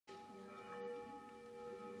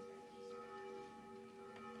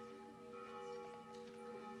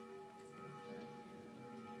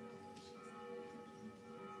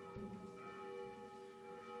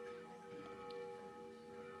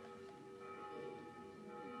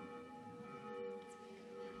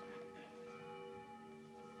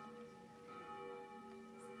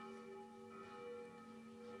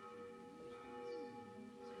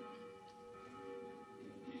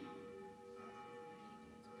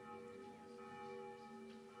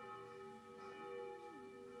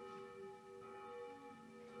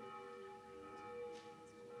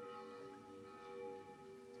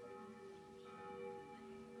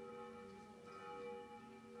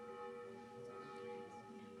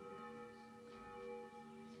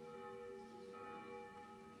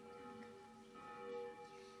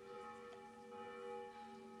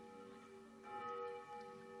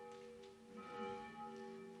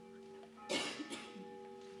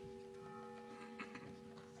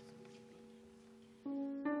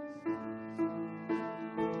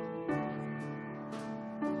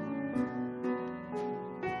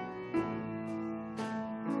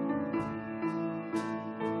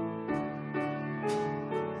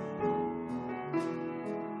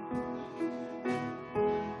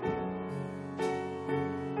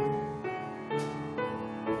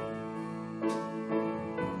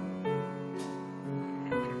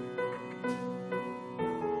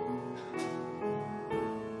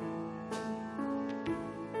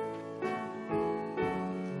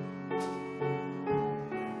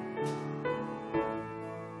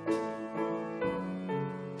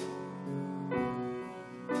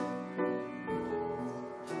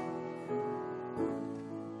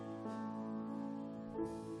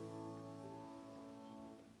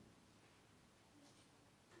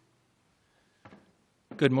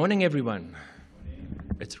Good morning, everyone.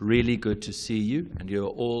 It's really good to see you, and you're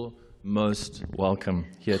all most welcome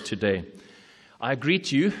here today. I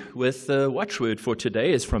greet you with the watchword for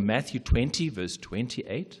today is from Matthew 20, verse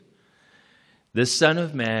 28. The Son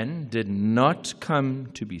of Man did not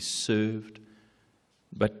come to be served,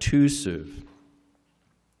 but to serve,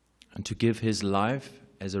 and to give his life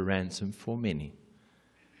as a ransom for many.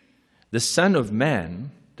 The Son of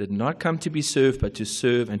Man did not come to be served, but to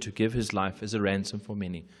serve and to give his life as a ransom for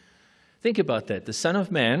many. Think about that. The Son of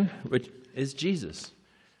Man, which is Jesus,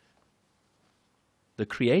 the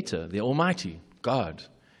Creator, the Almighty God,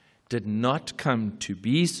 did not come to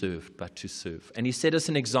be served, but to serve. And he set us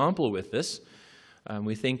an example with this.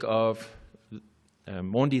 We think of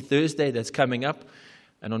Maundy Thursday that's coming up.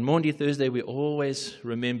 And on Maundy Thursday, we always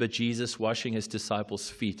remember Jesus washing his disciples'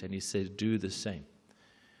 feet. And he said, do the same.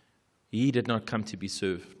 He did not come to be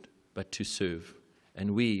served, but to serve.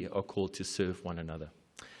 And we are called to serve one another.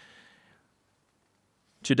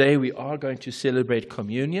 Today we are going to celebrate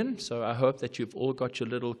communion. So I hope that you've all got your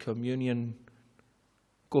little communion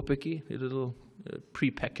kopiki, your little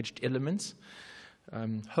pre-packaged elements.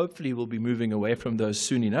 Hopefully we'll be moving away from those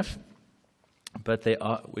soon enough. But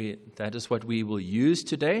that is what we will use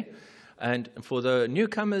today. And for the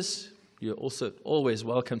newcomers, you're also always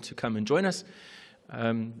welcome to come and join us.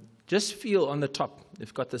 Just feel on the top,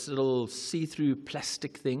 they've got this little see-through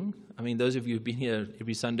plastic thing. I mean, those of you who've been here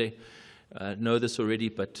every Sunday know this already,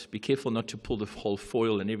 but be careful not to pull the whole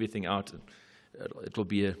foil and everything out. It'll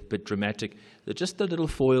be a bit dramatic. Just the little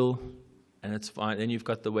foil, and it's fine. Then you've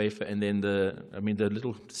got the wafer, and then the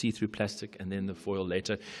little see-through plastic, and then the foil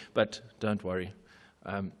later. But don't worry.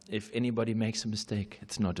 If anybody makes a mistake,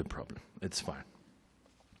 it's not a problem. It's fine.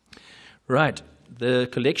 Right. The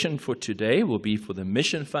collection for today will be for the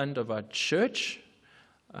mission fund of our church,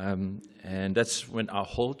 and that's when our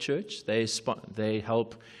whole church, they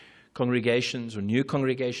help congregations or new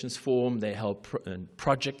congregations form, they help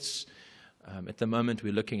projects. At the moment,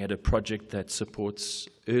 we're looking at a project that supports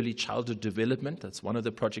early childhood development. That's one of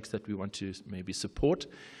the projects that we want to maybe support.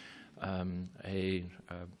 A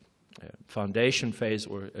foundation phase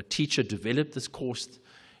or a teacher developed this course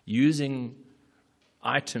using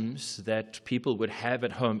items that people would have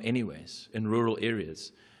at home anyways in rural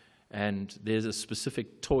areas. And there's a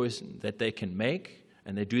specific toys that they can make,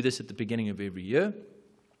 and they do this at the beginning of every year.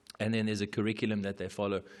 And then there's a curriculum that they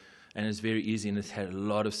follow, and it's very easy, and it's had a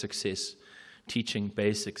lot of success teaching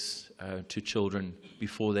basics to children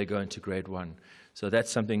before they go into grade 1. So that's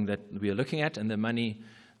something that we are looking at, and the money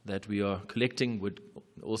that we are collecting would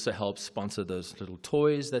also help sponsor those little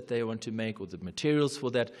toys that they want to make, or the materials for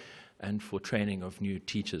that, and for training of new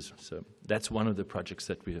teachers. So that's one of the projects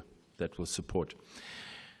that we'll support.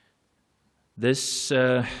 This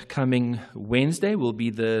coming Wednesday will be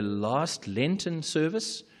the last Lenten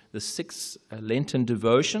service, the 6th Lenten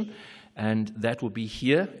devotion, and that will be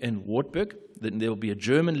here in Wartburg. Then there will be a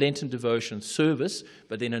German Lenten devotion service,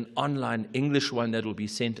 but then an online English one that will be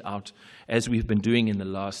sent out as we've been doing in the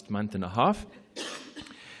last month and a half.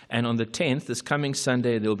 And on the 10th, this coming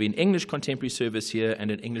Sunday, there will be an English contemporary service here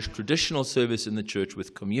and an English traditional service in the church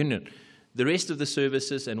with communion. The rest of the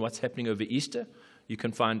services and what's happening over Easter, you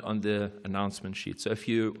can find on the announcement sheet. So if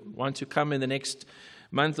you want to come in the next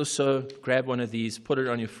month or so, grab one of these, put it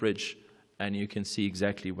on your fridge, and you can see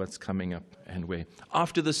exactly what's coming up and where.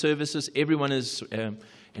 After the services, everyone is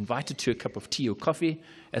invited to a cup of tea or coffee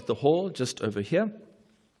at the hall just over here.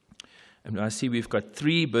 And I see we've got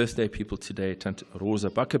 3 birthday people today, Tante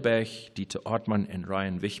Rosa Bakkeberg, Dieter Artmann, and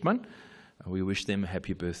Ryan Wichmann. We wish them a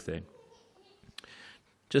happy birthday.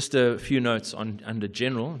 Just a few notes under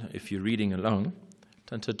general, if you're reading along.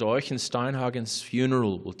 Tante Dorchen Steinhagen's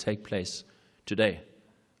funeral will take place today,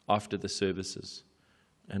 after the services.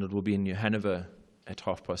 And it will be in New Hanover at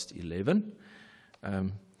 11:30.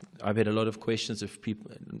 I've had a lot of questions if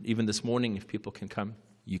people, even this morning, if people can come,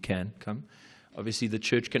 you can come. Obviously, the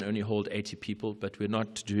church can only hold 80 people, but we're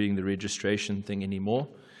not doing the registration thing anymore.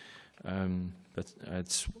 But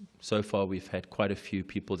so far, we've had quite a few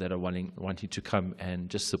people that are wanting to come and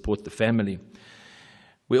just support the family.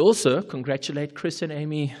 We also congratulate Chris and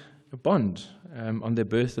Amy Bond on the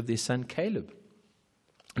birth of their son, Caleb.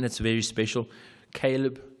 And it's very special.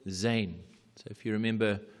 Caleb Zane. So if you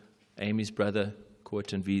remember Amy's brother,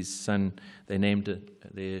 Court and V's son, they named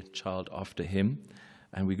their child after him.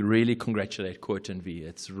 And we really congratulate Court and V.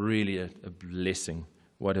 It's really a blessing.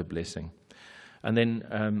 What a blessing. And then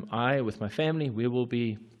I, with my family, we will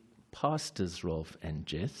be pastors, Rolf and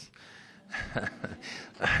Jess.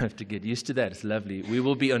 I have to get used to that. It's lovely. We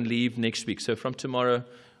will be on leave next week. So from tomorrow,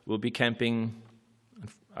 we'll be camping.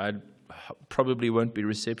 I probably won't be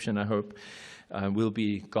reception, I hope. We'll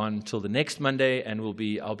be gone till the next Monday, and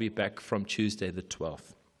I'll be back from Tuesday the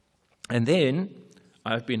 12th. And then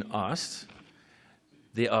I've been asked,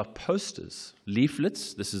 there are posters,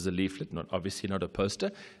 leaflets. This is a leaflet, obviously not a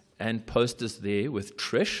poster, and posters there with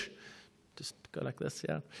Trish. Just go like this,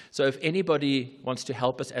 yeah. So if anybody wants to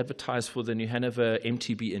help us advertise for the New Hanover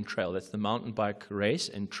MTB and Trail, that's the mountain bike race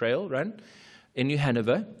and trail run in New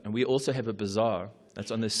Hanover, and we also have a bazaar.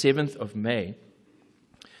 That's on the 7th of May.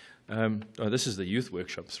 This is the youth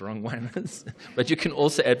workshop, it's the wrong one. But you can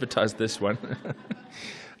also advertise this one.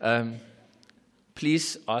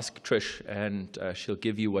 Please ask Trish, and she'll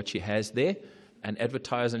give you what she has there, and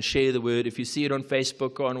advertise and share the word. If you see it on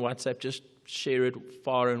Facebook or on WhatsApp, just share it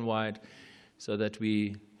far and wide so that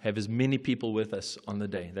we have as many people with us on the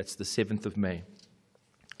day. That's the 7th of May.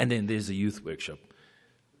 And then there's a youth workshop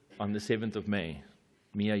on the 7th of May.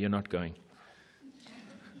 Mia, you're not going.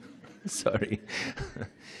 Sorry.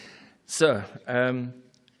 So, I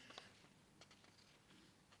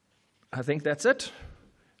think that's it.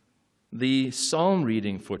 The psalm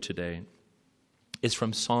reading for today is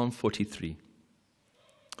from Psalm 43.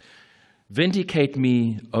 Vindicate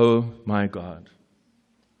me, O my God,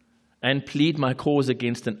 and plead my cause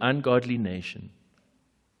against an ungodly nation.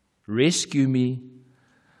 Rescue me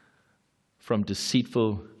from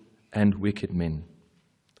deceitful and wicked men.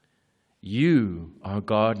 You are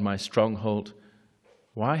God, my stronghold.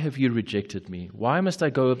 Why have you rejected me? Why must I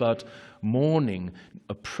go about mourning,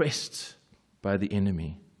 oppressed by the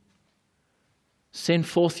enemy? Send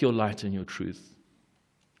forth your light and your truth.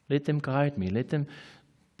 Let them guide me. Let them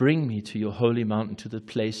bring me to your holy mountain, to the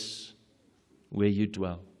place where you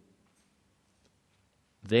dwell.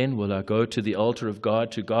 Then will I go to the altar of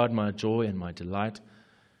God, to God my joy and my delight.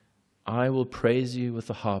 I will praise you with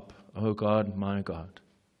the harp, O God, my God.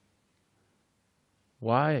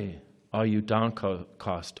 Why are you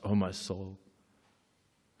downcast, O my soul?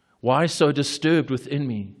 Why so disturbed within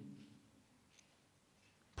me?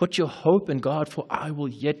 Put your hope in God, for I will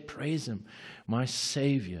yet praise him, my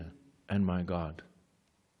Savior and my God.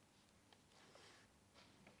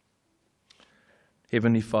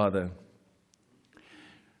 Heavenly Father,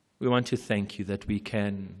 we want to thank you that we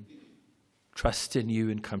can trust in you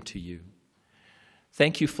and come to you.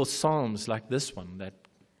 Thank you for psalms like this one that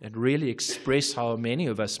really express how many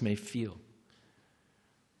of us may feel.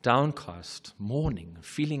 Downcast, mourning,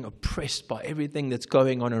 feeling oppressed by everything that's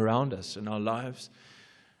going on around us in our lives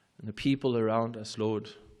and the people around us, Lord.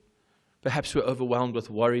 Perhaps we're overwhelmed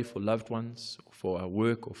with worry for loved ones, or for our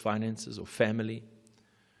work or finances or family.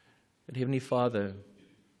 But Heavenly Father,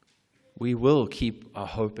 we will keep our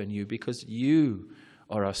hope in you because you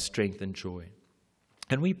are our strength and joy.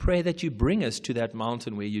 And we pray that you bring us to that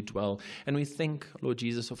mountain where you dwell. And we think, Lord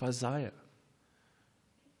Jesus, of Isaiah,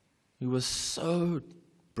 who was so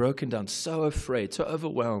broken down, so afraid, so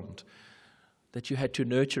overwhelmed, that you had to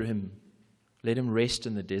nurture him, let him rest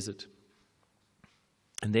in the desert.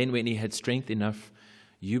 And then when he had strength enough,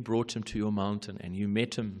 you brought him to your mountain, and you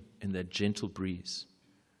met him in that gentle breeze,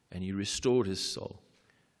 and you restored his soul.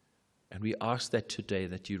 And we ask that today,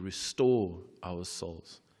 that you restore our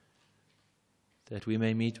souls, that we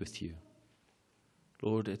may meet with you.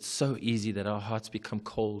 Lord, it's so easy that our hearts become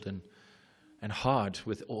cold and hard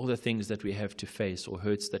with all the things that we have to face or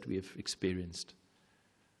hurts that we have experienced.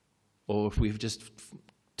 Or if we've just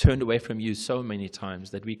turned away from you so many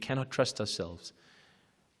times that we cannot trust ourselves.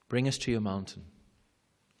 Bring us to your mountain.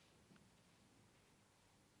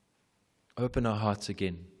 Open our hearts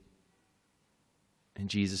again. In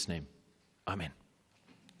Jesus' name, amen.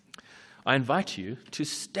 I invite you to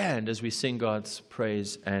stand as we sing God's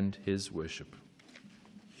praise and his worship.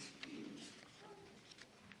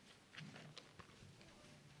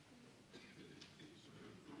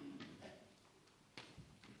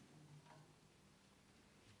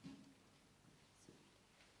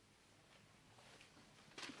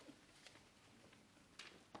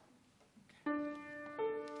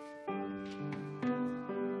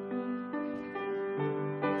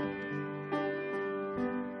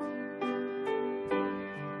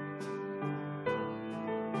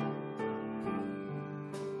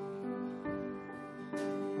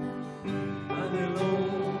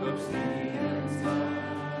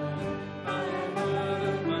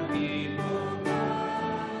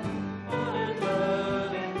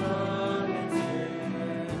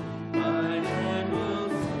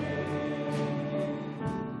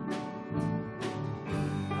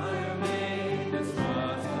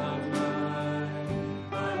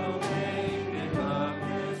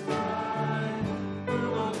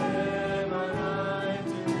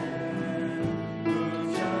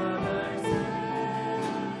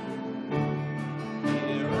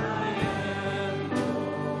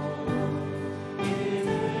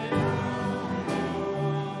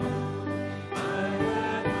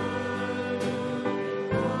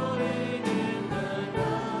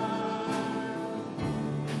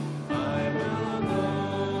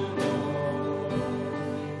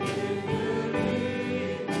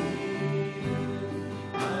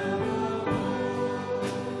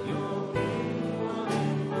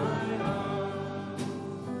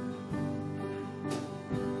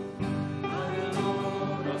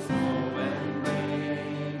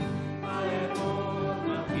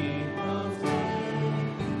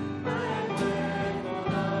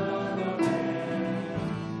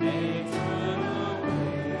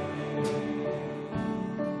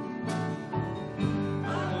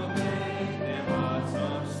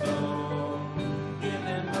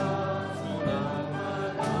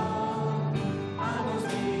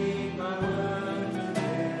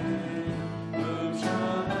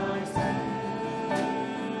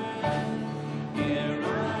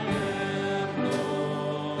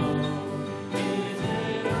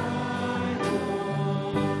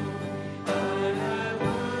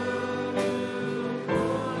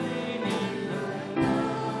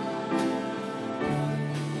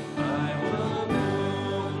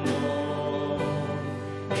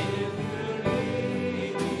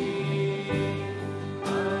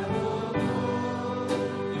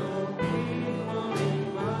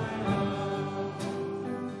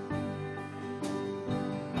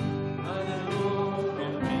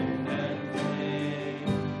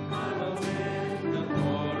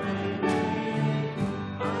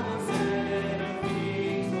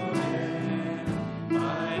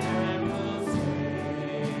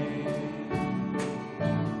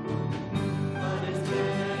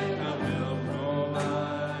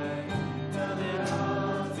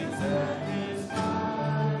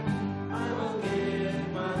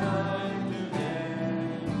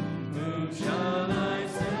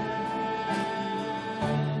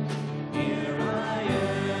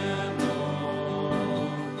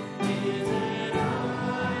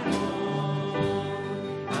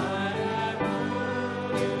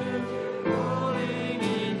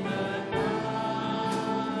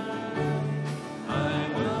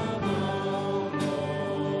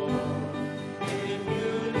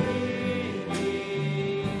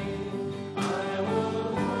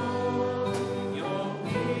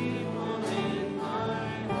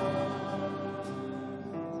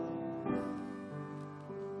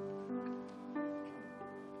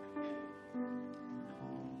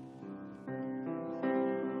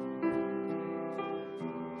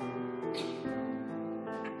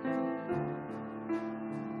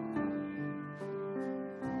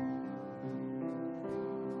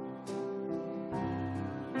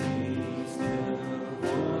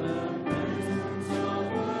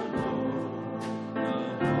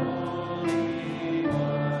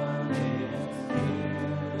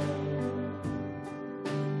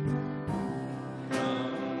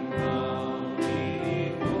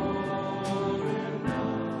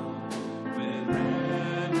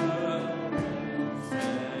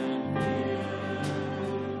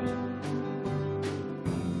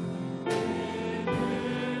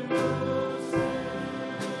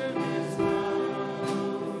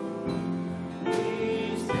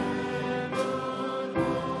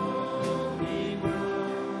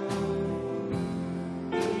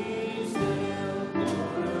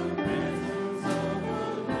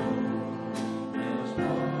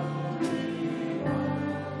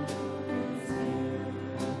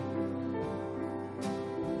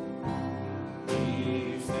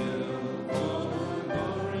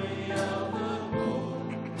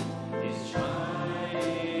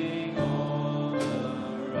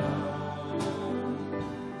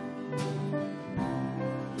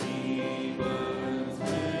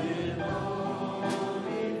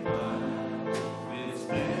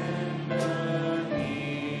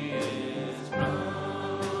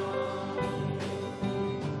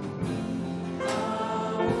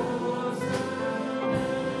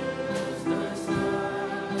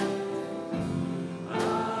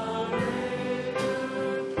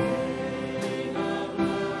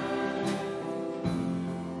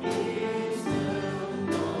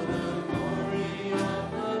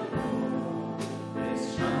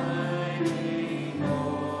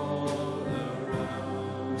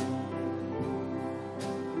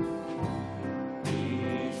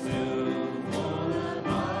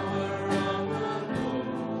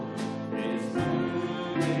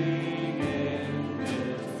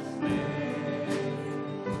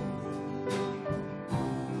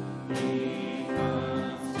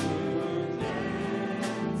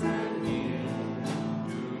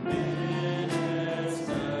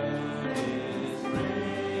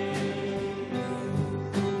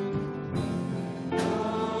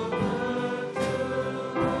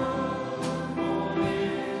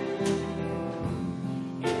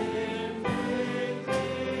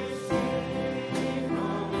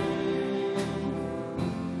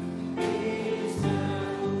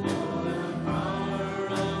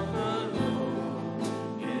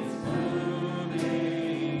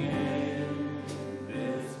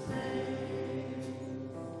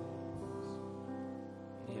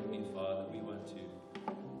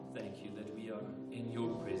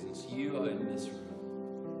 you are in this room.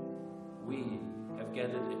 We have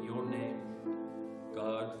gathered in your name,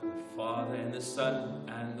 God, the Father, and the Son,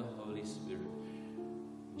 and the Holy Spirit.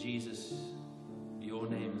 Jesus, your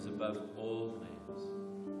name is above all names.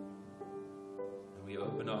 And we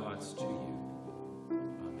open our hearts to you.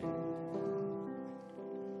 Amen.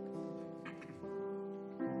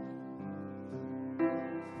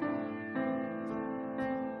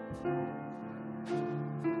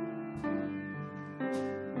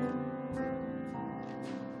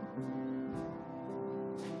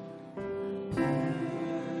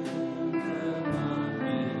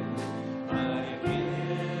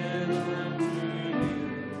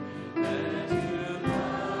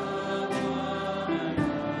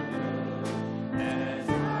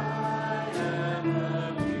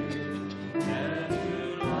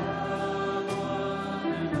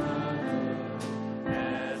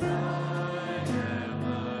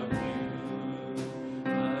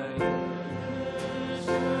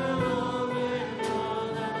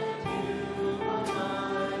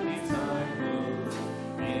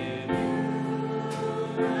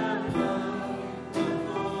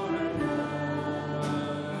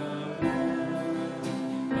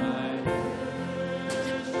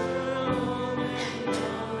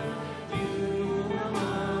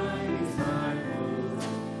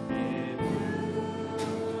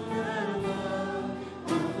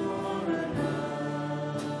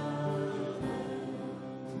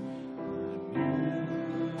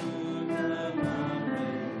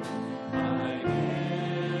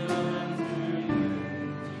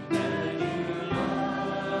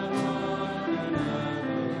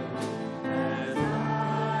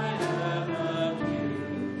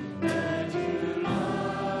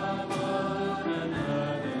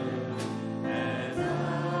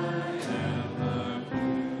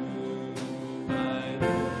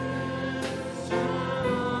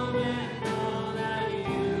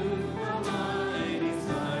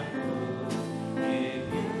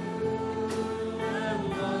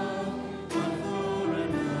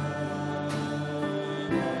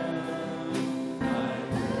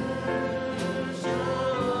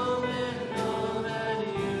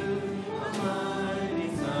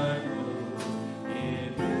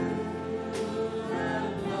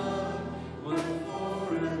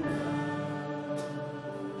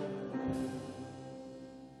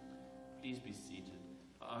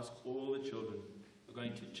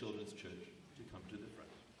 Children's Church to come to the front.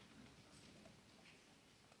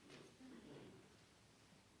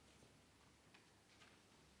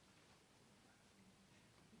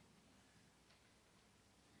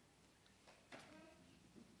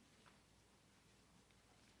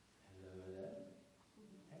 Hello there.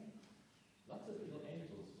 Hey. Lots of little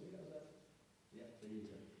angels. Where are they? Yeah, there you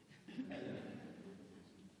go. Hello.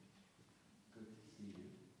 Good to see you.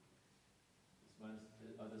 This one's,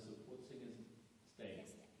 are the support singers staying?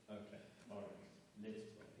 Yes. Okay. All right. Let's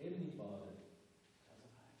pray. Heavenly Father.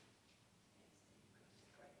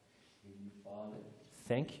 Heavenly Father,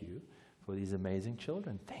 thank you for these amazing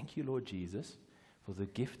children. Thank you, Lord Jesus, for the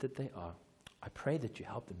gift that they are. I pray that you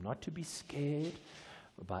help them not to be scared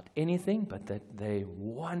about anything, but that they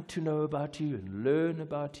want to know about you and learn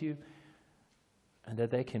about you, and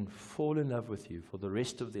that they can fall in love with you for the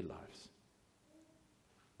rest of their lives.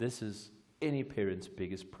 This is any parent's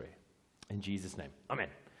biggest prayer. In Jesus' name. Amen.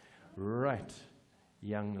 Right.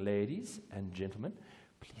 Young ladies and gentlemen,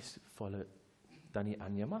 please follow Dani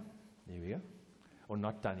Anyama. There we go. Or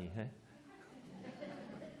not Dani, eh?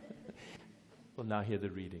 We'll now hear the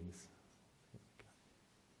readings.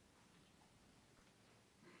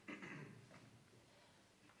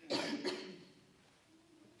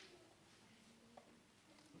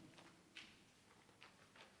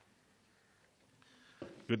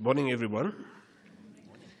 Good morning, everyone.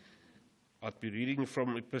 I'll be reading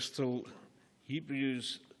from Epistle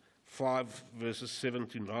Hebrews 5, verses 7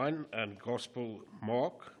 to 9, and Gospel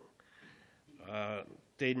Mark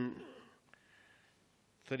 10,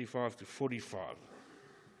 35 to 45.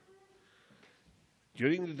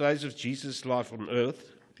 During the days of Jesus' life on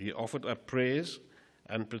earth, he offered up prayers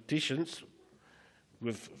and petitions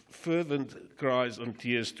with fervent cries and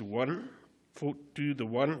tears to the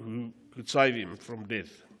one who could save him from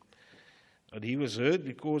death. And he was heard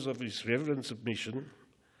because of his reverent submission.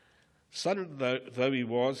 Son though he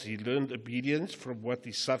was, he learned obedience from what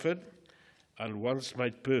he suffered, and once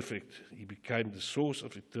made perfect, he became the source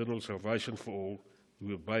of eternal salvation for all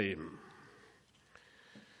who obey him.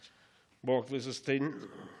 Mark verses 10,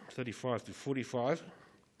 35 to 45.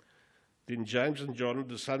 Then James and John,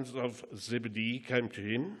 the sons of Zebedee, came to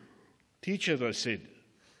him. Teacher, they said,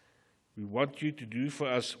 we want you to do for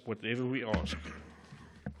us whatever we ask.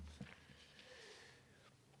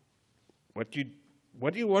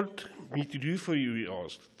 What do you want me to do for you, he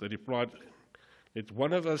asked. They replied, let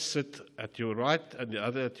one of us sit at your right and the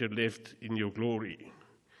other at your left in your glory.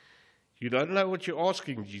 You don't know what you're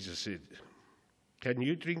asking, Jesus said. Can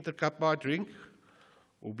you drink the cup I drink,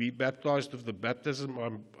 or be baptized with the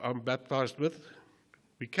baptism I'm baptized with?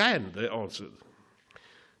 We can, they answered.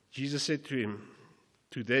 Jesus said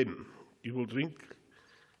to them, you will drink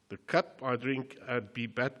the cup I drink and be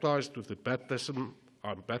baptized with the baptism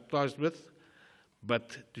I'm baptized with,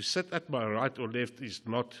 but to sit at my right or left is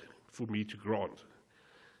not for me to grant.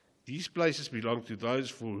 These places belong to those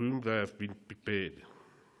for whom they have been prepared.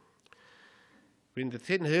 When the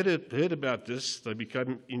 10 heard about this, they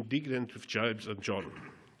became indignant with James and John.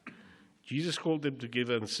 Jesus called them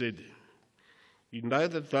together and said, you know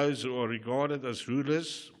that those who are regarded as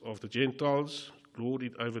rulers of the Gentiles lord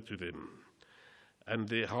it over to them, and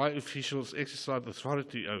their high officials exercise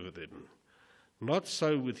authority over them. Not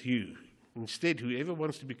so with you. Instead, whoever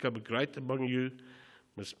wants to become great among you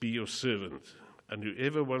must be your servant, and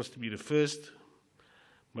whoever wants to be the first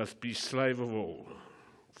must be slave of all.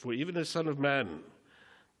 For even the Son of Man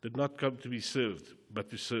did not come to be served, but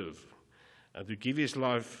to serve, and to give his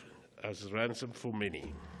life as a ransom for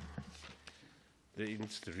many. There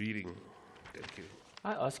ends the reading. Thank you.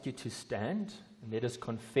 I ask you to stand and let us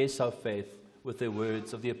confess our faith with the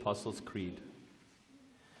words of the Apostles' Creed.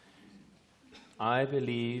 I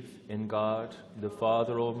believe in God, the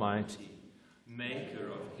Father Almighty, maker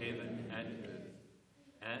of heaven and earth,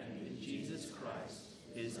 and in Jesus Christ,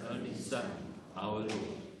 his only Son, our Lord,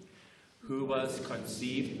 who was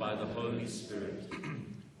conceived by the Holy Spirit,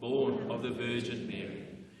 born of the Virgin Mary,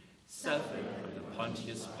 suffered under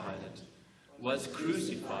Pontius Pilate, was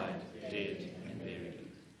crucified, dead, and buried.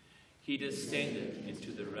 He descended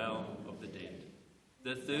into the realm of the dead.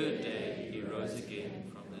 The third day he rose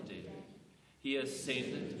again from the dead. He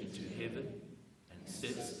ascended into heaven and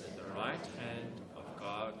sits at the right hand of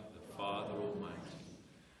God the Father Almighty,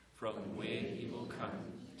 from where he will come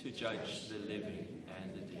to judge the living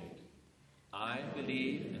and the dead. I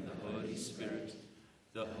believe in the Holy Spirit,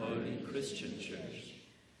 the holy Christian church,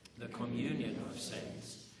 the communion of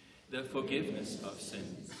saints, the forgiveness of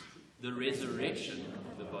sins, the resurrection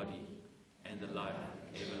of the body, and the life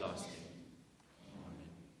everlasting. Amen.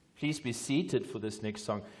 Please be seated for this next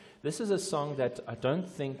song. This is a song that I don't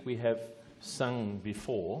think we have sung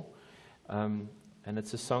before, and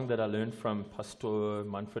it's a song that I learned from Pastor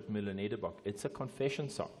Manfred Müller-Nederbach. It's a confession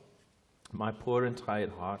song. My poor and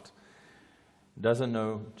tired heart doesn't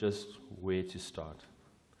know just where to start.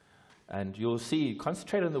 And you'll see,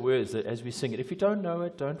 concentrate on the words as we sing it. If you don't know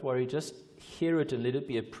it, don't worry, just hear it and let it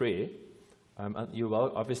be a prayer. You're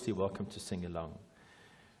obviously welcome to sing along.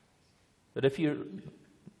 But if you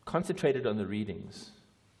concentrated on the readings,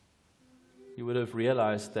 you would have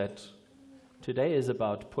realized that today is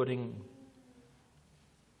about putting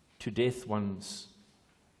to death one's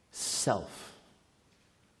self,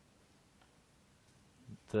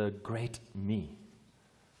 the great me,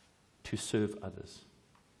 to serve others.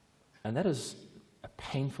 And that is a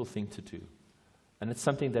painful thing to do. And it's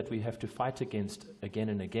something that we have to fight against again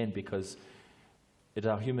and again, because it's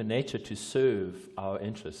our human nature to serve our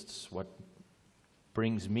interests, what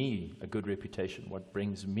brings me a good reputation, what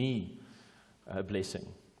brings me a blessing.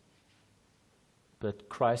 But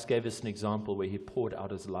Christ gave us an example where he poured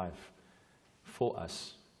out his life for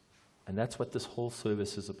us. And that's what this whole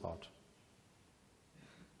service is about.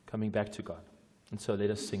 Coming back to God. And so let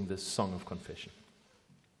us sing this song of confession.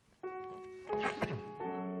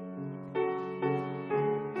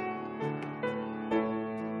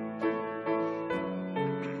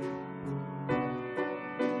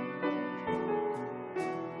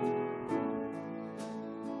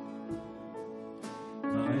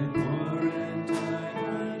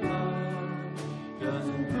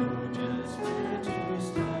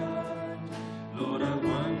 Lord,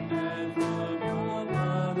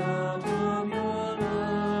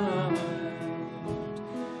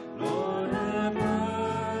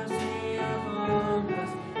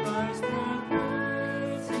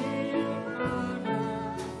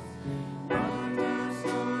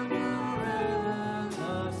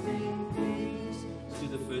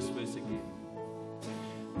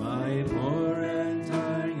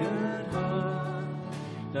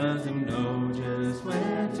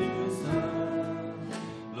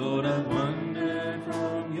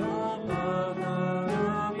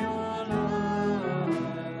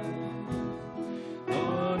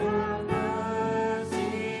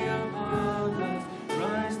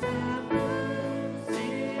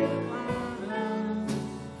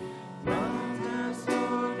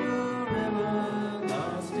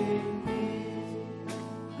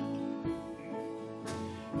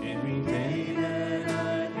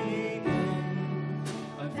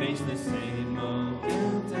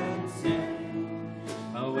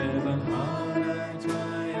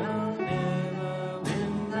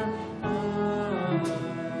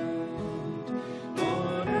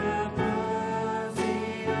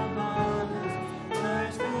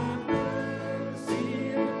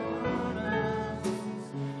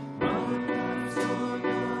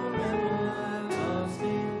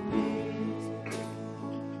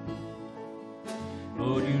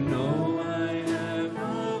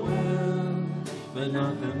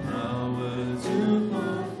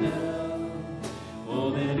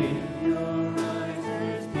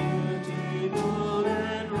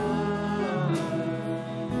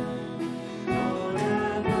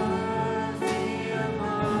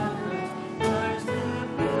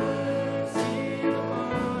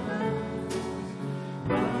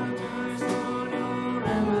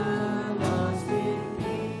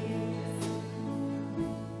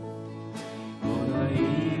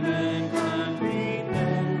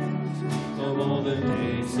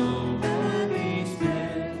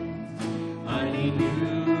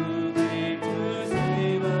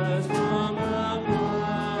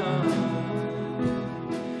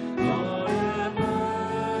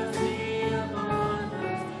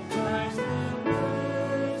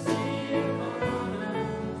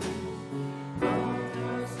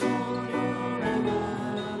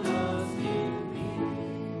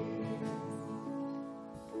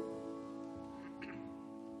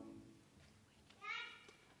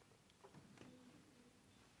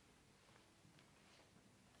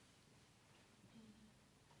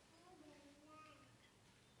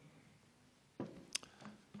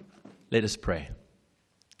 Let us pray.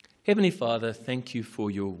 Heavenly Father, thank you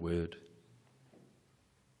for your word.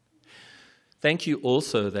 Thank you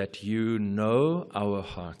also that you know our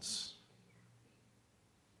hearts.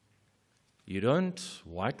 You don't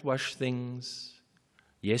whitewash things.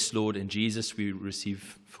 Yes, Lord, in Jesus we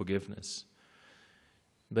receive forgiveness.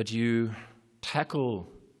 But you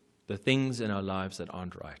tackle the things in our lives that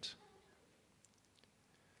aren't right.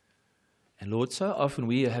 And Lord, so often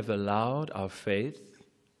we have allowed our faith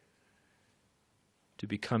to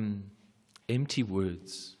become empty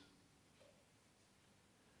words.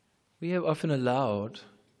 We have often allowed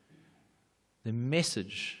the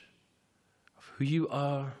message of who you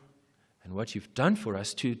are and what you've done for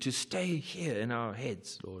us to stay here in our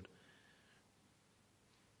heads, Lord,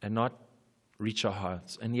 and not reach our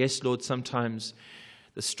hearts. And yes, Lord, sometimes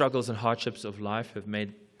the struggles and hardships of life have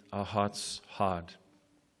made our hearts hard,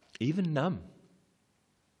 even numb.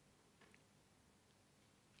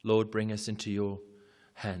 Lord, bring us into your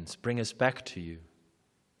hands. Bring us back to you.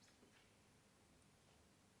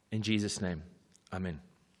 In Jesus' name, amen.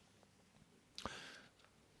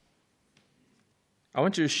 I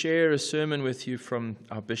want to share a sermon with you from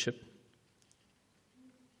our bishop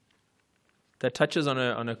that touches on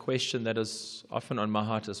a question that is often on my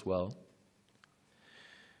heart as well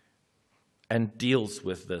and deals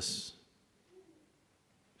with this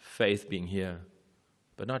faith being here,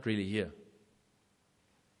 but not really here,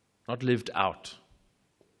 not lived out.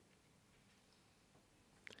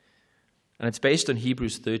 And it's based on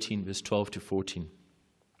Hebrews 13, verse 12 to 14.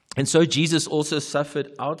 And so Jesus also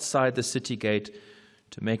suffered outside the city gate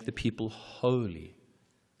to make the people holy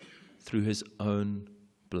through his own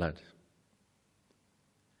blood.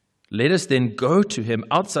 Let us then go to him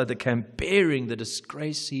outside the camp, bearing the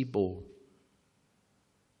disgrace he bore.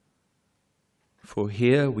 For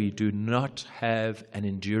here we do not have an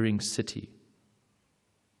enduring city,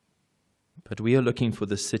 but we are looking for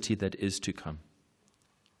the city that is to come.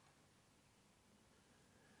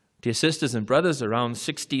 Dear sisters and brothers, around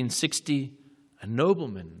 1660, a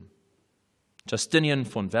nobleman, Justinian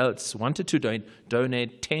von Welz, wanted to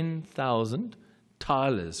donate 10,000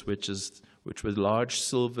 thalers, which were large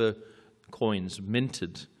silver coins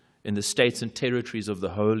minted in the states and territories of the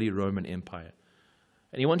Holy Roman Empire.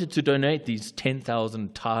 And he wanted to donate these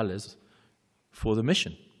 10,000 thalers for the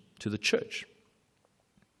mission to the church.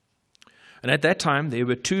 And at that time, there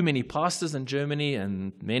were too many pastors in Germany,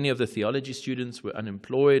 and many of the theology students were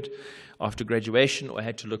unemployed after graduation or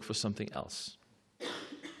had to look for something else.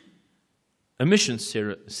 A mission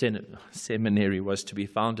seminary was to be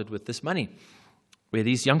founded with this money, where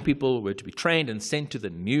these young people were to be trained and sent to the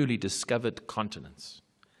newly discovered continents.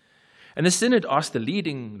 And the synod asked the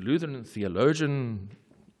leading Lutheran theologian,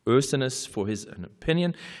 Ursinus, for his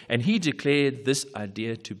opinion, and he declared this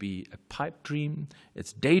idea to be a pipe dream,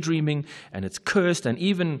 it's daydreaming, and it's cursed, and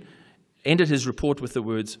even ended his report with the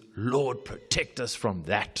words, "Lord, protect us from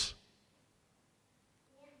that."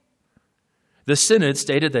 The synod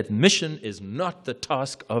stated that mission is not the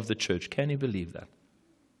task of the church. Can you believe that?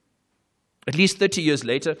 At least 30 years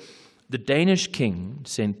later, the Danish king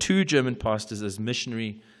sent 2 German pastors as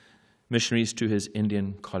missionaries to his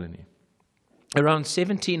Indian colony. Around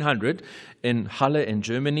 1700, in Halle in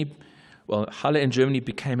Germany, Halle in Germany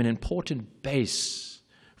became an important base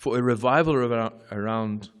for a revival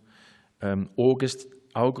around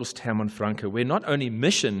August Hermann Franke, where not only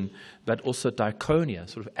mission, but also diaconia,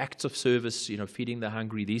 sort of acts of service, feeding the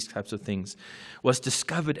hungry, these types of things, was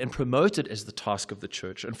discovered and promoted as the task of the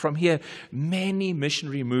church. And from here, many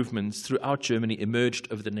missionary movements throughout Germany emerged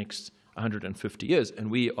over the next 150 years, and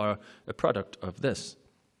we are a product of this.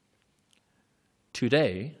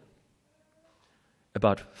 Today,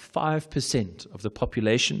 about 5% of the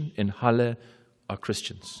population in Halle are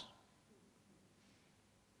Christians.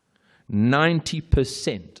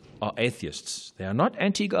 90% are atheists. They are not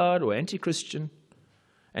anti-God or anti-Christian,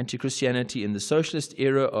 anti-Christianity. In the socialist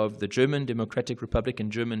era of the German Democratic Republic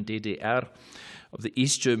and German DDR of the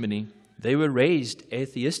East Germany, they were raised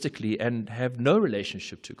atheistically and have no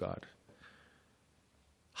relationship to God.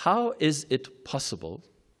 How is it possible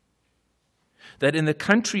that in the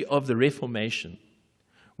country of the Reformation,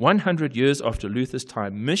 100 years after Luther's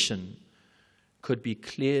time, mission could be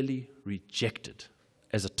clearly rejected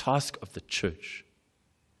as a task of the church?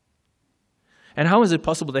 And how is it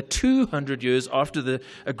possible that 200 years after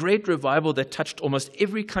a great revival that touched almost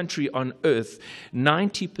every country on earth,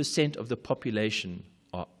 90% of the population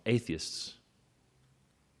are atheists?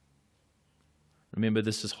 Remember,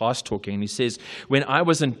 this is Haas talking, and he says, "When I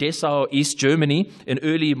was in Dessau, East Germany, in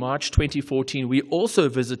early March 2014, we also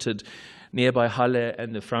visited nearby Halle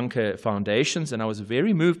and the Franke foundations, and I was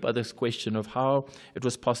very moved by this question of how it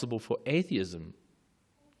was possible for atheism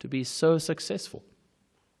to be so successful.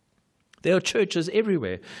 There are churches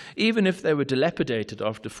everywhere. Even if they were dilapidated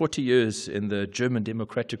after 40 years in the German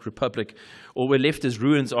Democratic Republic or were left as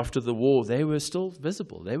ruins after the war, they were still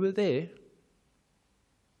visible. They were there.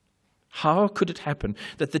 How could it happen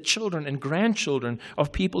that the children and grandchildren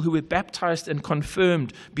of people who were baptized and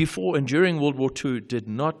confirmed before and during World War II did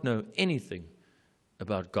not know anything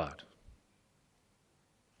about God?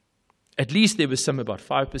 At least there was some, about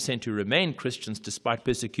 5%, who remained Christians despite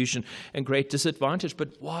persecution and great disadvantage.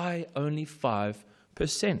 But why only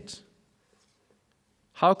 5%?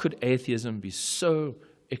 How could atheism be so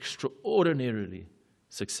extraordinarily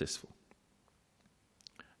successful?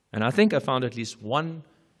 And I think I found at least one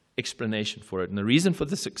explanation for it. And the reason for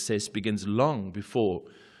the success begins long before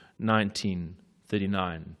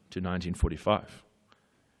 1939 to 1945.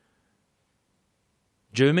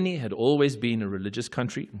 Germany had always been a religious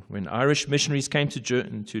country. When Irish missionaries came to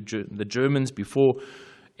the Germans before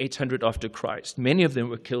 800 after Christ, many of them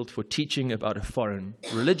were killed for teaching about a foreign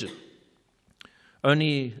religion.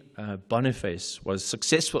 Only Boniface was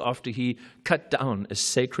successful after he cut down a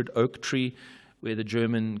sacred oak tree where the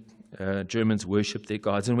Germans worshipped their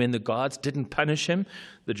gods. And when the gods didn't punish him,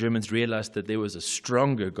 the Germans realized that there was a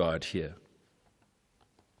stronger God here.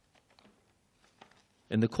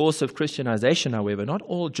 In the course of Christianization, however, not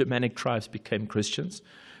all Germanic tribes became Christians.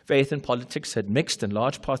 Faith and politics had mixed, and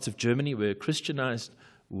large parts of Germany were Christianized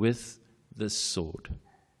with the sword.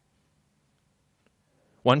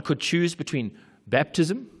 One could choose between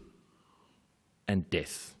baptism and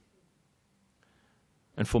death.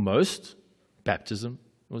 And for most, baptism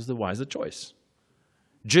was the wiser choice.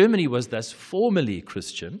 Germany was thus formally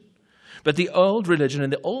Christian, but the old religion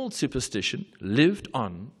and the old superstition lived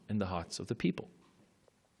on in the hearts of the people.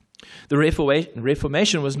 The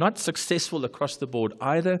Reformation was not successful across the board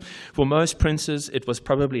either. For most princes, it was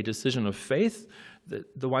probably a decision of faith,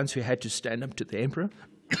 the ones who had to stand up to the emperor,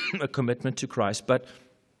 a commitment to Christ. But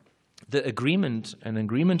an agreement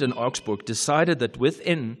in Augsburg decided that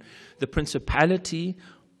within the principality,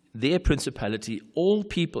 their principality, all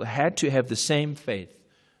people had to have the same faith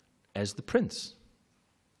as the prince.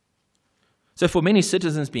 So for many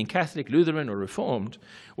citizens, being Catholic, Lutheran, or Reformed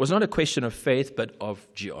was not a question of faith, but of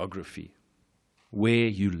geography, where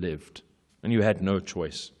you lived, and you had no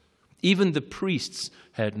choice. Even the priests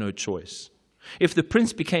had no choice. If the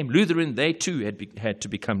prince became Lutheran, they too had to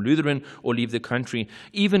become Lutheran or leave the country.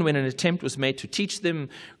 Even when an attempt was made to teach them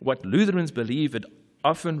what Lutherans believe, it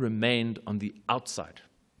often remained on the outside.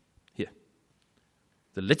 Here.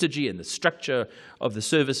 The liturgy and the structure of the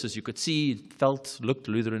services, you could see, felt, looked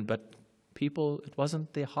Lutheran, but people, it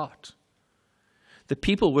wasn't their heart. The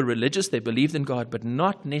people were religious, they believed in God, but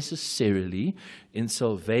not necessarily in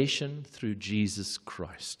salvation through Jesus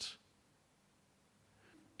Christ.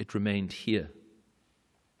 It remained here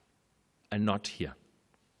and not here.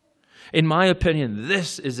 In my opinion,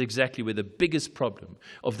 this is exactly where the biggest problem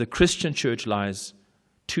of the Christian church lies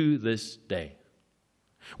to this day.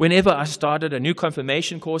 Whenever I started a new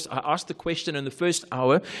confirmation course, I asked the question in the first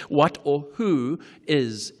hour, what or who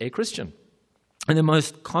is a Christian? And the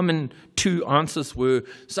most common two answers were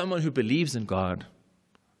someone who believes in God,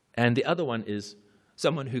 and the other one is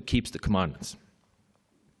someone who keeps the commandments.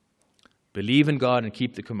 Believe in God and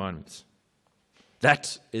keep the commandments.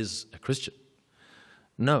 That is a Christian.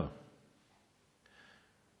 No.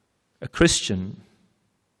 A Christian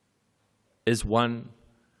is one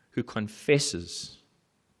who confesses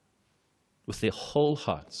with their whole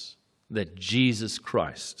hearts that Jesus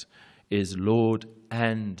Christ is Lord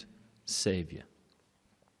and Savior.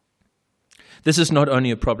 This is not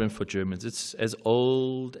only a problem for Germans, it's as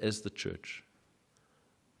old as the church.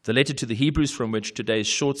 The letter to the Hebrews, from which today's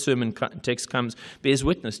short sermon text comes, bears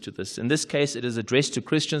witness to this. In this case, it is addressed to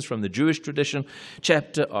Christians from the Jewish tradition.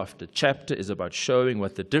 Chapter after chapter is about showing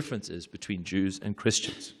what the difference is between Jews and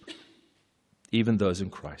Christians, even those in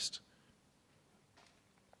Christ.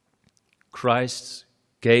 Christ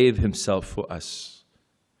gave himself for us,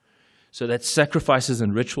 so that sacrifices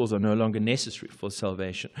and rituals are no longer necessary for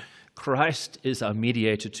salvation. Christ is our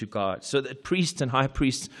mediator to God, so that priests and high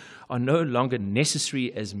priests are no longer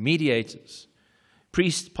necessary as mediators.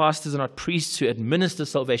 Pastors are not priests who administer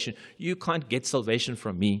salvation. You can't get salvation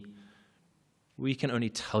from me. We can only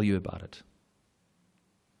tell you about it.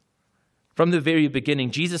 From the very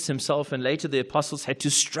beginning, Jesus himself and later the apostles had to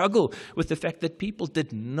struggle with the fact that people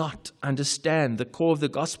did not understand the core of the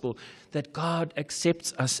gospel, that God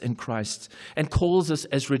accepts us in Christ and calls us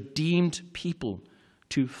as redeemed people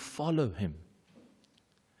to follow him.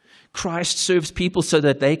 Christ serves people so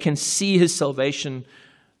that they can see his salvation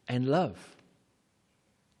and love.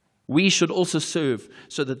 We should also serve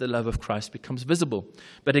so that the love of Christ becomes visible.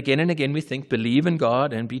 But again and again we think, believe in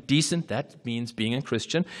God and be decent. That means being a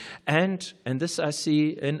Christian. And this I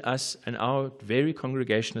see in us and our very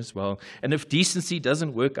congregation as well. And if decency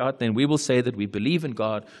doesn't work out, then we will say that we believe in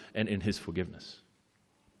God and in his forgiveness.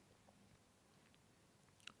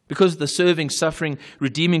 Because the serving, suffering,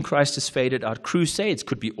 redeeming Christ has faded out, crusades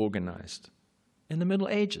could be organized in the Middle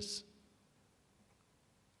Ages.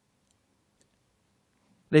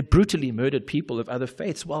 They brutally murdered people of other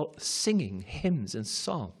faiths while singing hymns and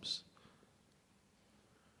psalms.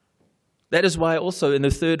 That is why also in the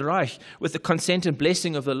Third Reich, with the consent and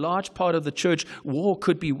blessing of a large part of the church, war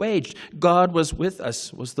could be waged. God was with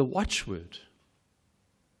us was the watchword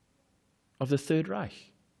of the Third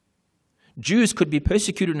Reich. Jews could be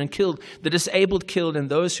persecuted and killed, the disabled killed, and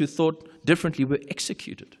those who thought differently were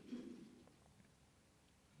executed.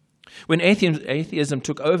 When atheism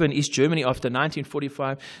took over in East Germany after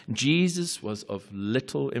 1945, Jesus was of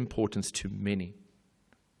little importance to many.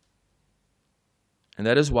 And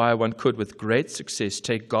that is why one could, with great success,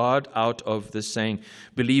 take God out of this saying,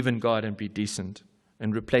 believe in God and be decent,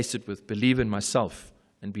 and replace it with believe in myself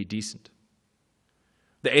and be decent.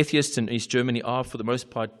 The atheists in East Germany are, for the most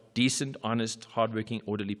part, decent, honest, hardworking,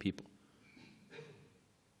 orderly people.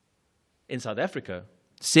 In South Africa,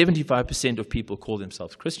 75% of people call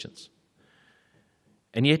themselves Christians.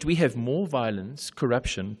 And yet we have more violence,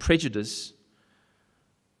 corruption, prejudice,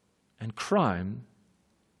 and crime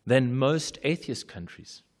than most atheist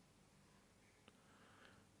countries.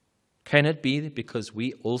 Can it be because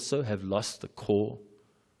we also have lost the core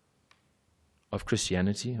of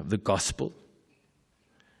Christianity, of the gospel?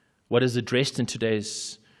 What is addressed in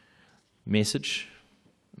today's message,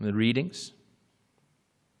 the readings?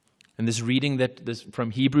 And this reading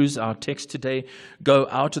from Hebrews, our text today, go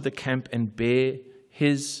out of the camp and bear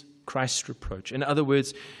his Christ's reproach. In other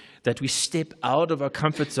words, that we step out of our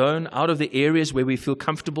comfort zone, out of the areas where we feel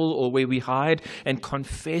comfortable or where we hide, and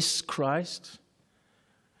confess Christ.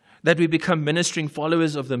 That we become ministering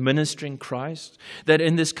followers of the ministering Christ. That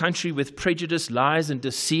in this country with prejudice, lies, and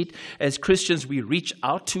deceit, as Christians we reach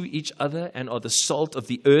out to each other and are the salt of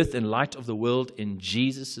the earth and light of the world in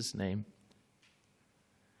Jesus' name.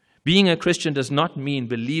 Being a Christian does not mean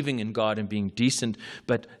believing in God and being decent,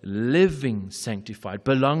 but living sanctified,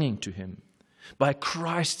 belonging to him by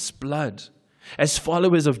Christ's blood, as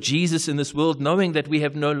followers of Jesus in this world, knowing that we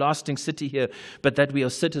have no lasting city here, but that we are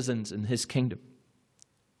citizens in his kingdom.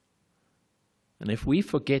 And if we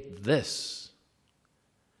forget this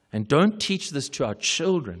and don't teach this to our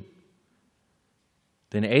children,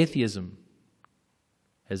 then atheism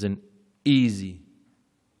has an easy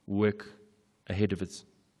work ahead of it.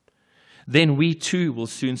 Then we too will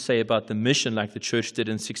soon say about the mission like the church did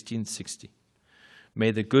in 1660.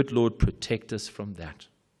 May the good Lord protect us from that.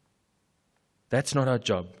 That's not our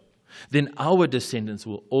job. Then our descendants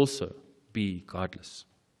will also be godless.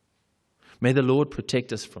 May the Lord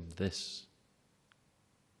protect us from this.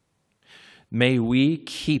 May we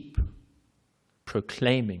keep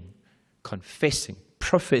proclaiming, confessing,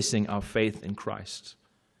 professing our faith in Christ,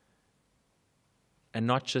 and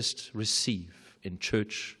not just receive in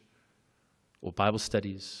church or Bible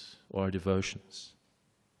studies or our devotions.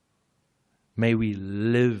 May we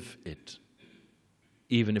live it,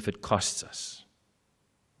 even if it costs us.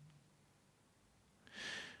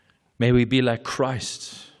 May we be like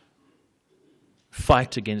Christ,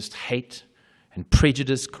 fight against hate and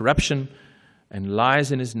prejudice, corruption, and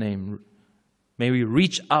lies in his name. May we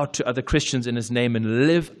reach out to other Christians in his name and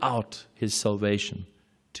live out his salvation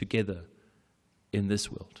together in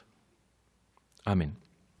this world. Amen.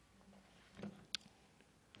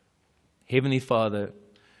 Heavenly Father,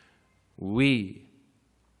 we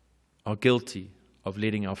are guilty of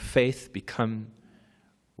letting our faith become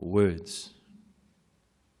words.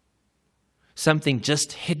 Something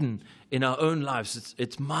just hidden in our own lives.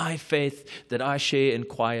 It's my faith that I share in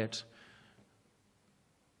quiet.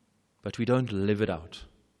 But we don't live it out.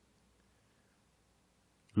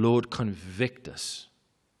 Lord, convict us.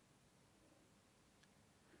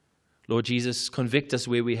 Lord Jesus, convict us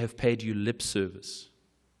where we have paid you lip service,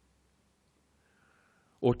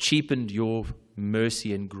 or cheapened your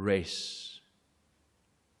mercy and grace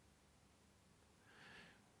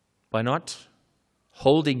by not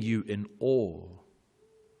holding you in awe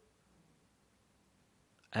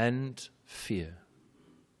and fear,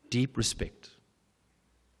 deep respect,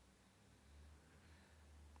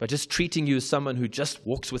 by just treating you as someone who just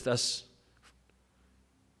walks with us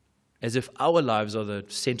as if our lives are the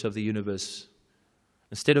center of the universe,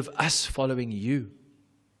 instead of us following you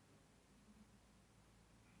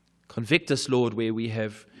Convict us, Lord, where we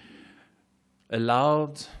have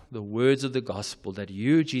allowed the words of the gospel that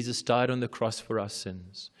you, Jesus, died on the cross for our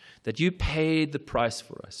sins, that you paid the price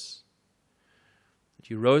for us, that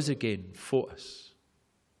you rose again for us,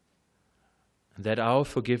 and that our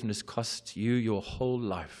forgiveness cost you your whole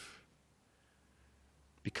life,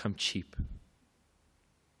 become cheap.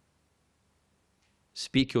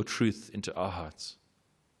 Speak your truth into our hearts.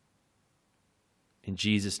 In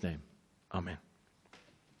Jesus' name, amen.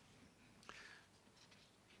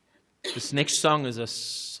 This next song is a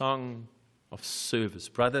song of service.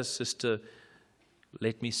 Brother, sister,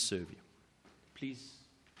 let me serve you. Please,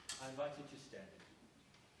 I invite you to stand.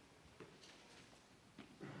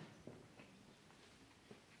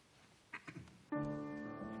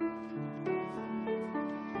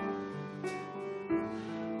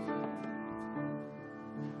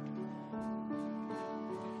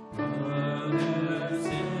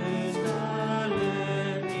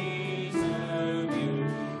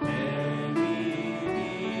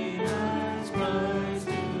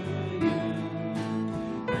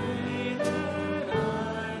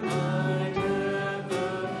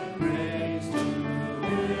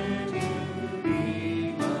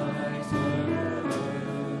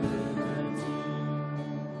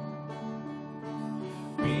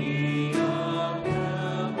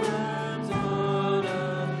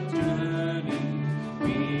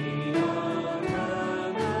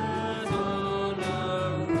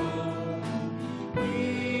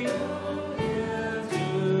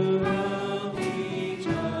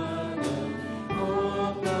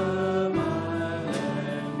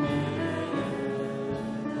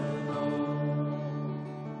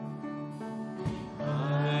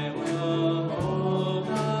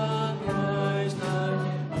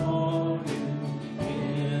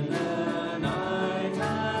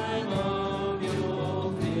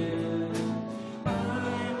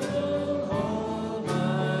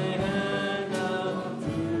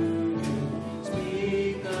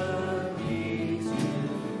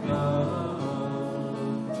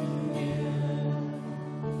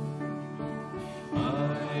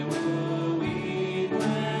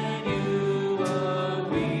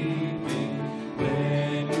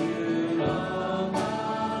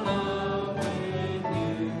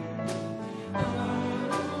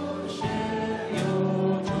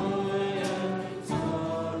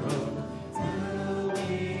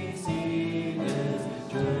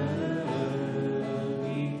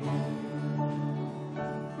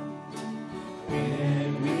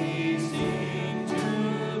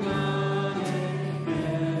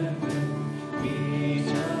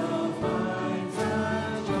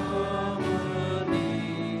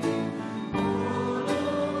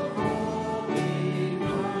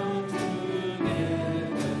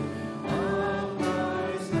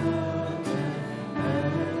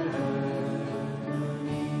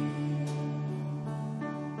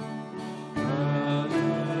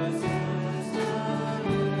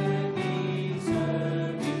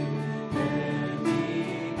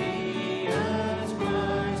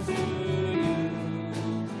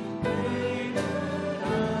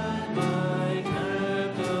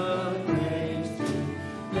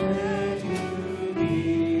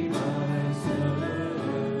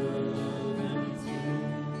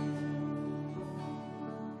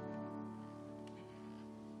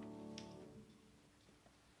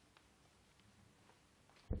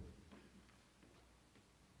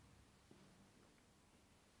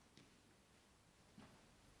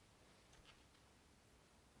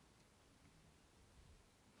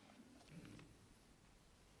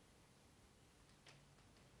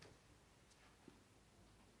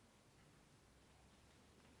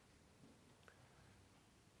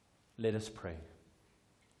 Let us pray.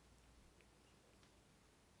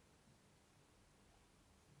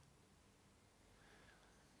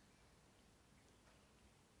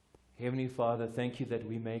 Heavenly Father, thank you that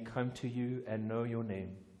we may come to you and know your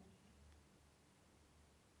name.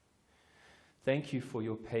 Thank you for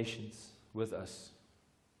your patience with us.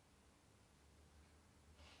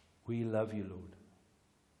 We love you, Lord.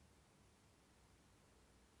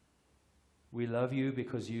 We love you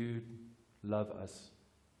because you love us.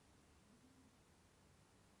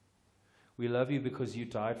 We love you because you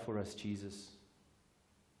died for us, Jesus.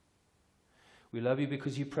 We love you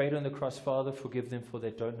because you prayed on the cross, Father, forgive them for they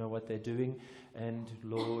don't know what they're doing. And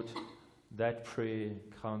Lord, that prayer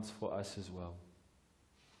counts for us as well.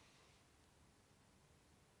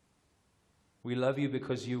 We love you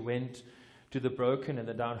because you went to the broken and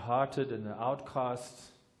the downhearted and the outcasts,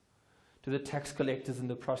 to the tax collectors and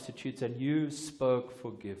the prostitutes, and you spoke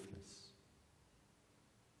forgiveness.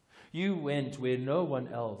 You went where no one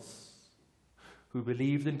else who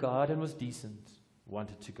believed in God and was decent,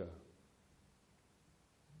 wanted to go.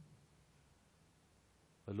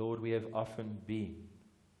 But Lord, we have often been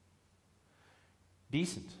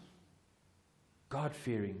decent,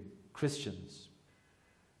 God-fearing Christians,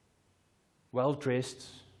 well-dressed,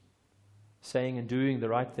 saying and doing the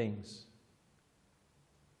right things.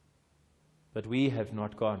 But we have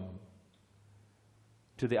not gone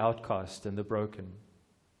to the outcast and the broken.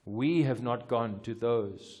 We have not gone to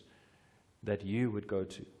those that you would go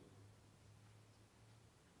to.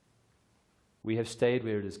 We have stayed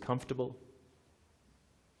where it is comfortable.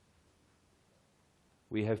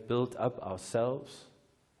 We have built up ourselves.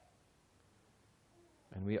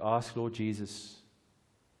 And we ask, Lord Jesus,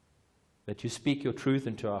 that you speak your truth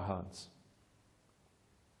into our hearts.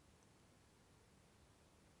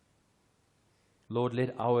 Lord,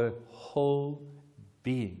 let our whole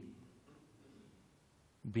being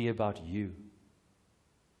be about you.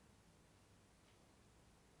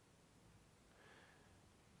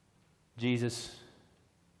 Jesus,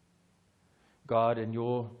 God, in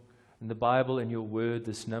the Bible, in your word,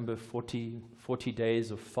 this number 40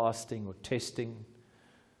 days of fasting or testing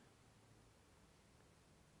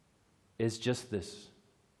is just this,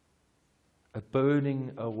 a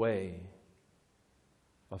burning away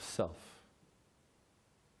of self.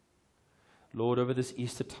 Lord, over this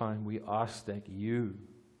Easter time, we ask that you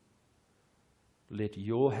let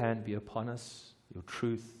your hand be upon us, your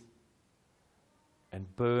truth,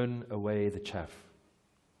 and burn away the chaff.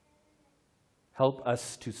 Help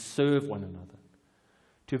us to serve one another,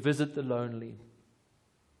 to visit the lonely,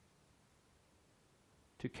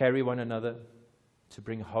 to carry one another, to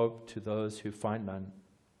bring hope to those who find none,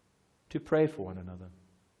 to pray for one another,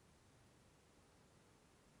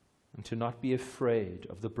 and to not be afraid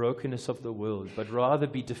of the brokenness of the world, but rather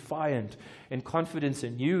be defiant in confidence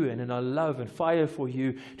in you and in our love and fire for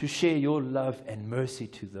you, to share your love and mercy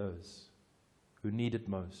to those who need it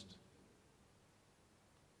most.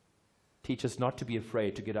 Teach us not to be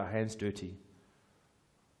afraid to get our hands dirty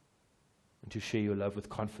and to share your love with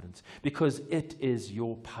confidence, because it is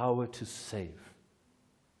your power to save.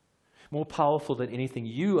 More powerful than anything.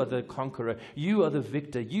 You are the conqueror. You are the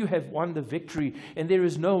victor. You have won the victory, and there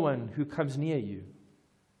is no one who comes near you.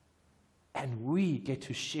 And we get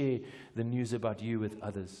to share the news about you with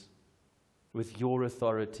others, with your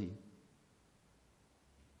authority.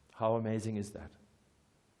 How amazing is that?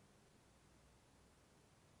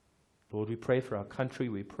 Lord, we pray for our country.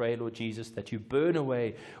 We pray, Lord Jesus, that you burn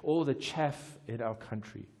away all the chaff in our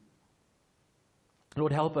country.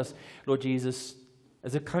 Lord, help us, Lord Jesus,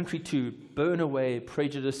 as a country to burn away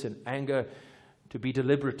prejudice and anger, to be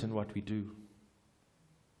deliberate in what we do.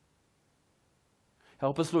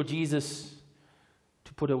 Help us, Lord Jesus,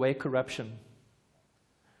 to put away corruption,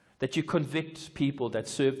 that you convict people that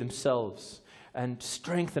serve themselves and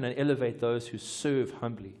strengthen and elevate those who serve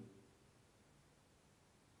humbly.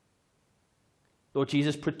 Lord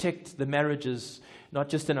Jesus, protect the marriages, not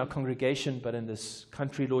just in our congregation, but in this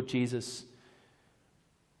country, Lord Jesus.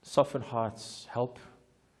 Soften hearts, help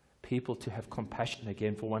people to have compassion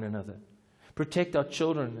again for one another. Protect our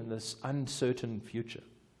children in this uncertain future.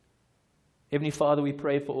 Heavenly Father, we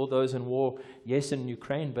pray for all those in war, yes, in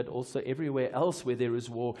Ukraine, but also everywhere else where there is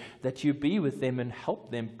war, that you be with them and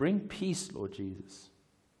help them. Bring peace, Lord Jesus.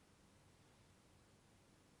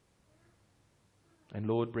 And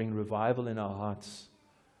Lord, bring revival in our hearts,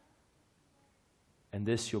 and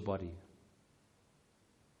this your body.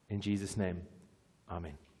 In Jesus' name,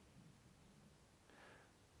 amen.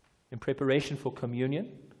 In preparation for communion,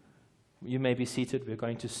 you may be seated. We're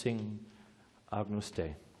going to sing Agnus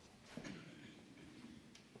Dei.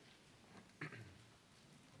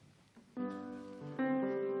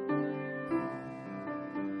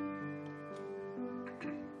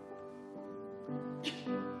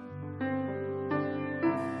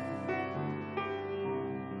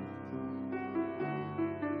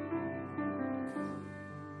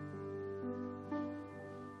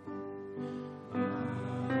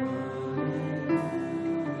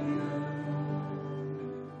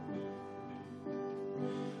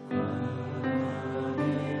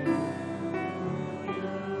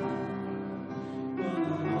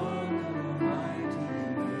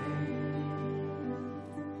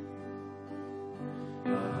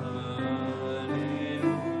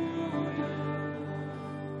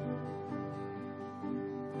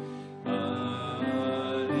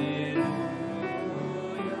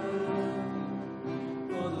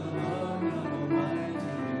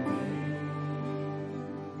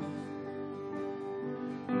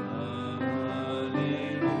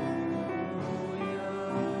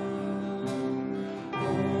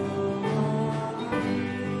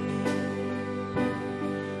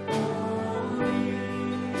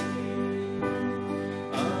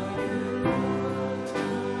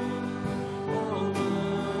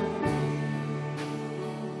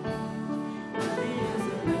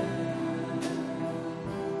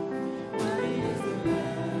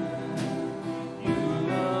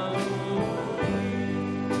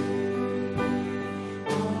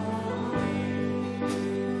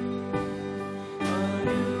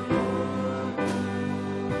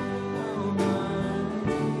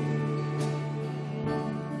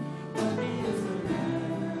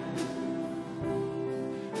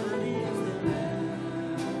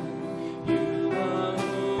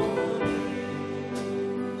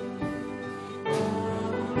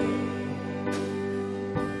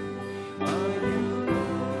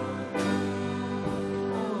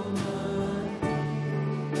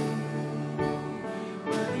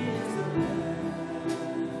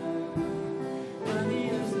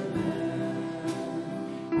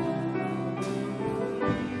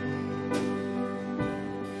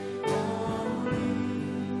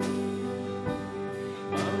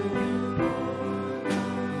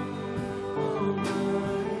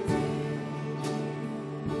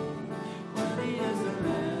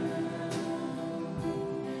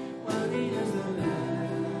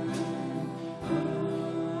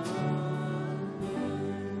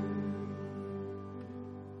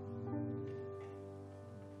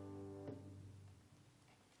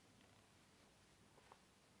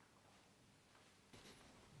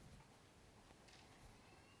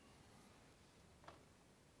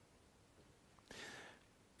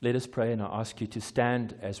 Let us pray, and I ask you to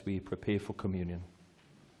stand as we prepare for communion.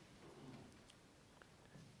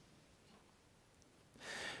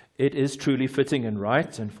 It is truly fitting and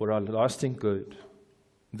right, and for our lasting good,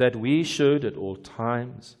 that we should at all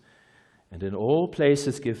times and in all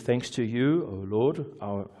places give thanks to you, O Lord,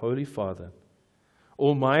 our Holy Father,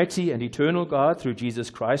 Almighty and eternal God, through Jesus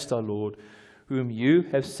Christ our Lord, whom you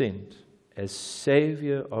have sent as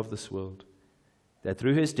Savior of this world, that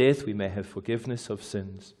through his death we may have forgiveness of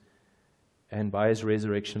sins, and by his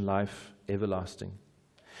resurrection life everlasting.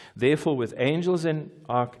 Therefore, with angels and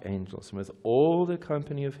archangels, and with all the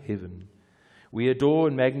company of heaven, we adore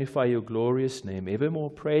and magnify your glorious name, evermore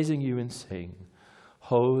praising you and saying,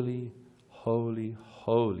 Holy, holy,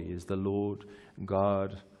 holy is the Lord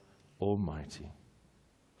God Almighty.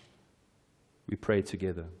 We pray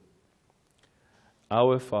together.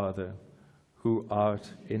 Our Father, who art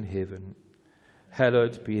in heaven,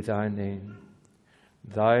 hallowed be thy name.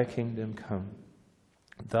 Thy kingdom come.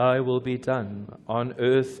 Thy will be done on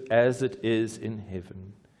earth as it is in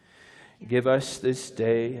heaven. Give us this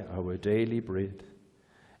day our daily bread,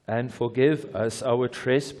 and forgive us our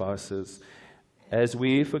trespasses, as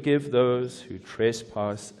we forgive those who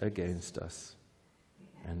trespass against us.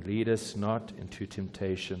 And lead us not into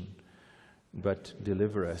temptation, but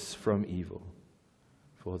deliver us from evil.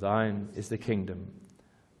 For thine is the kingdom,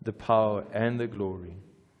 the power, and the glory,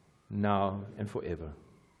 now and forever.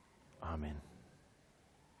 Amen.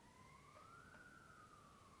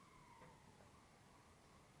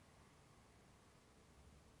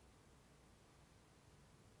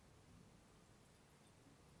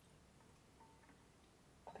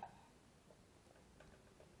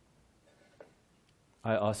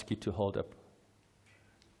 I ask you to hold up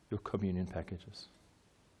your communion packages.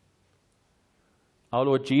 Our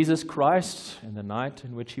Lord Jesus Christ, in the night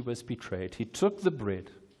in which he was betrayed, he took the bread,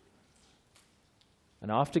 and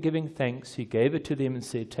after giving thanks, he gave it to them and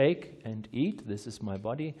said, Take and eat. This is my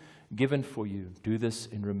body given for you. Do this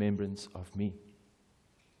in remembrance of me.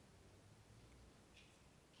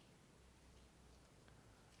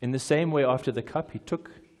 In the same way, after the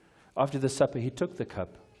supper, he took the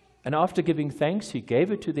cup. And after giving thanks, he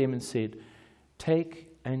gave it to them and said, Take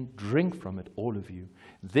and drink from it, all of you.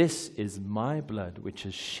 This is my blood, which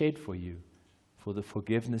is shed for you for the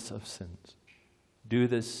forgiveness of sins. Do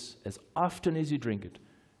this as often as you drink it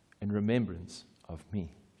in remembrance of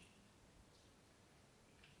me.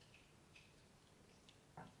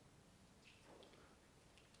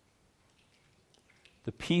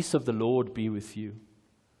 The peace of the Lord be with you.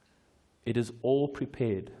 It is all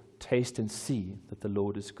prepared. Taste and see that the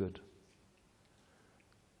Lord is good.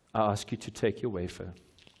 I ask you to take your wafer.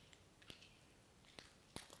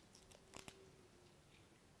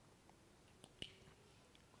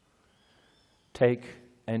 Take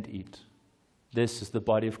and eat. This is the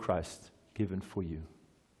body of Christ given for you.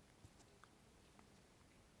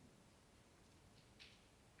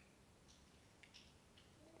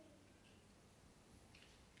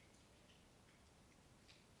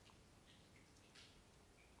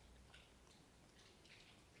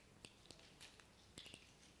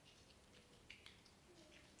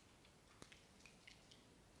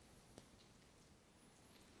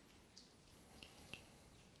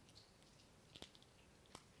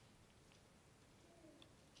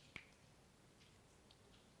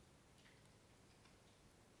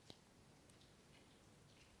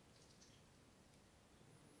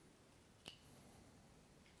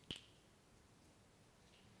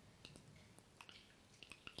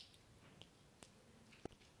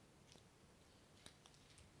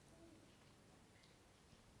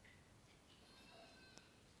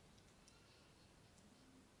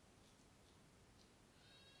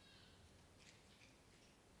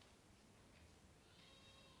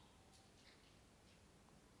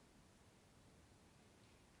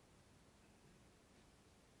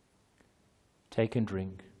 Take and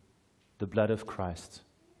drink the blood of Christ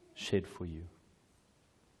shed for you.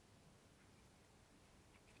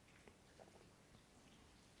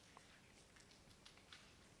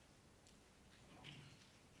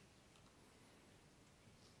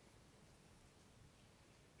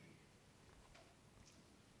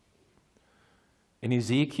 In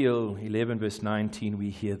Ezekiel 11, verse 19, we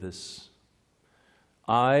hear this.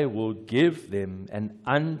 I will give them an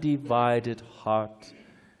undivided heart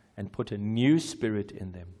and put a new spirit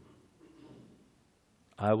in them.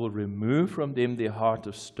 I will remove from them their heart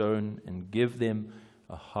of stone and give them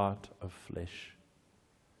a heart of flesh.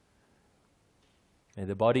 May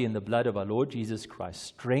the body and the blood of our Lord Jesus Christ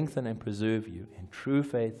strengthen and preserve you in true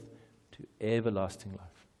faith to everlasting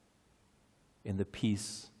life, in the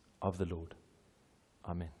peace of the Lord.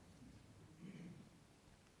 Amen.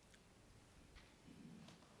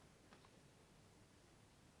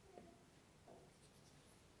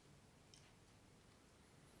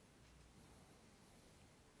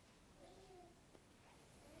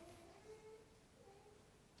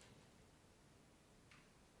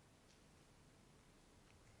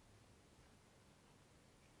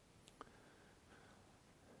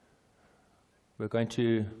 We're going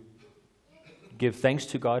to give thanks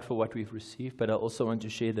to God for what we've received, but I also want to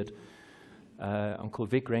share that Uncle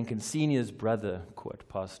Vic Rankin Sr.'s brother, Kurt,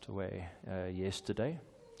 passed away yesterday.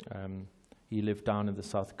 He lived down in the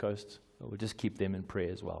South Coast. We'll just keep them in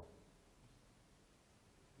prayer as well.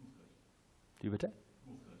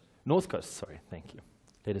 North Coast, sorry, thank you.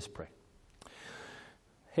 Let us pray.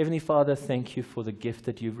 Heavenly Father, thank you for the gift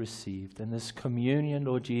that you've received. And this communion,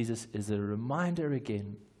 Lord Jesus, is a reminder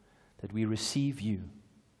again that we receive you,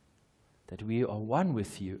 that we are one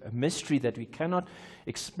with you, a mystery that we cannot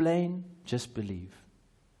explain, just believe.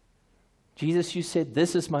 Jesus, you said,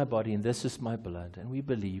 this is my body and this is my blood, and we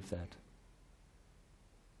believe that.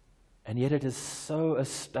 And yet it is so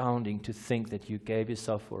astounding to think that you gave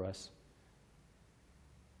yourself for us.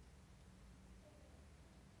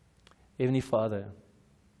 Heavenly Father,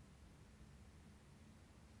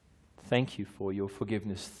 thank you for your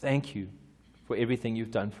forgiveness. Thank you for everything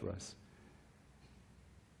you've done for us.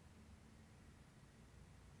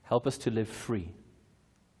 Help us to live free.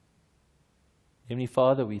 Heavenly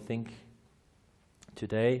Father, we think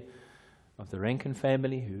today of the Rankin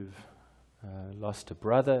family who've lost a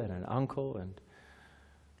brother and an uncle and,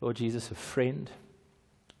 Lord Jesus, a friend.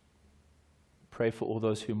 Pray for all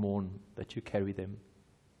those who mourn, that you carry them.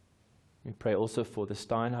 We pray also for the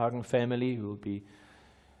Steinhagen family who will be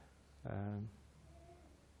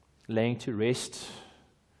laying to rest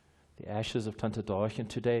the ashes of Tante Darchen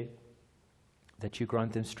today, that you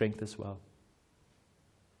grant them strength as well.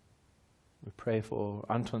 We pray for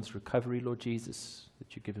Anton's recovery, Lord Jesus,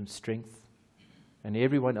 that you give him strength, and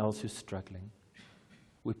everyone else who's struggling,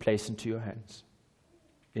 we place into your hands.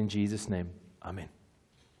 In Jesus' name, amen.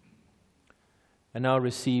 And now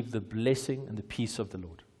receive the blessing and the peace of the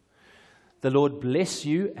Lord. The Lord bless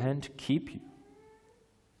you and keep you.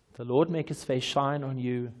 The Lord make his face shine on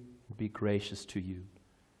you and be gracious to you.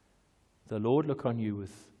 The Lord look on you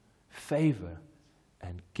with favor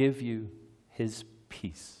and give you his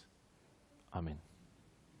peace. Amen.